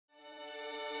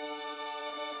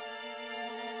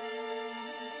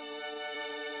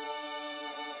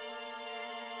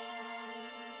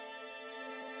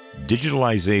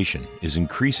Digitalization is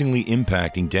increasingly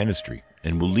impacting dentistry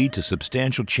and will lead to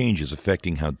substantial changes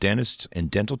affecting how dentists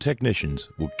and dental technicians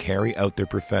will carry out their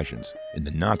professions in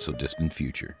the not-so-distant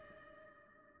future.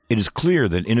 It is clear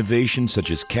that innovations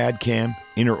such as CAD/CAM,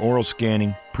 intraoral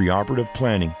scanning, preoperative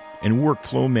planning, and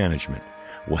workflow management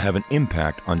will have an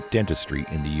impact on dentistry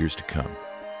in the years to come.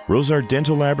 Rotsaert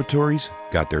Dental Laboratories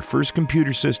got their first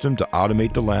computer system to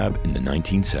automate the lab in the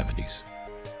 1970s.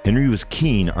 Henry was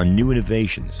keen on new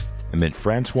innovations and met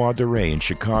François Duray in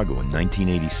Chicago in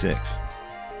 1986.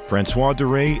 François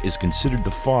Duray is considered the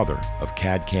father of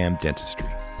CAD/CAM dentistry.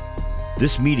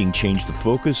 This meeting changed the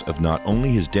focus of not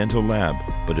only his dental lab,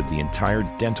 but of the entire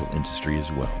dental industry as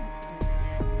well.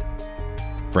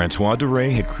 François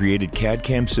Duray had created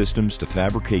CAD/CAM systems to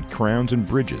fabricate crowns and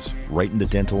bridges right in the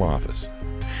dental office.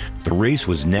 The race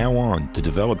was now on to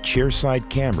develop chairside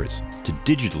cameras to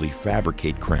digitally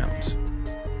fabricate crowns.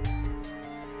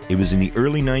 It was in the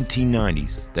early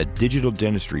 1990s that digital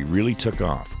dentistry really took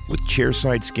off, with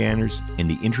chairside scanners and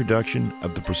the introduction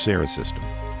of the Rotsaert system.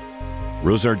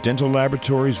 Rotsaert Dental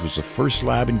Laboratories was the first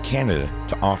lab in Canada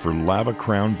to offer lava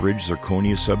crown bridge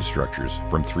zirconia substructures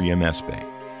from 3M Espay.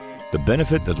 The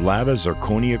benefit that lava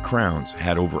zirconia crowns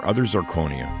had over other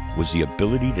zirconia was the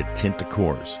ability to tint the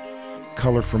cores,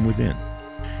 color from within.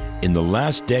 In the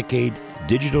last decade,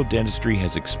 digital dentistry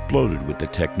has exploded with the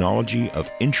technology of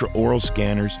intraoral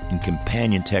scanners and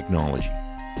companion technology.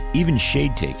 Even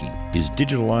shade taking is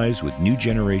digitalized with new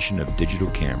generation of digital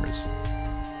cameras.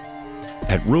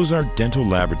 At Rotsaert Dental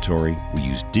Laboratory, we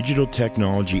use digital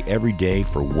technology every day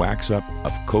for wax-up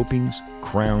of copings,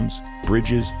 crowns,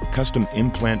 bridges, custom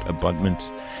implant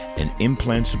abutments, and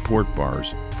implant support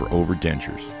bars for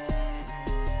overdentures.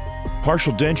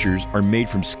 Partial dentures are made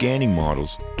from scanning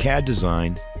models, CAD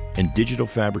design, and digital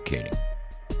fabricating.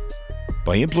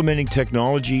 By implementing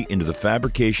technology into the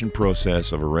fabrication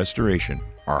process of a restoration,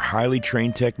 our highly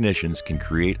trained technicians can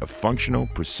create a functional,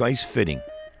 precise fitting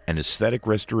and aesthetic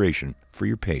restoration for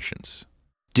your patients.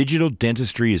 Digital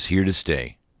dentistry is here to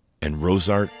stay, and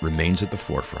Rotsaert remains at the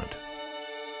forefront.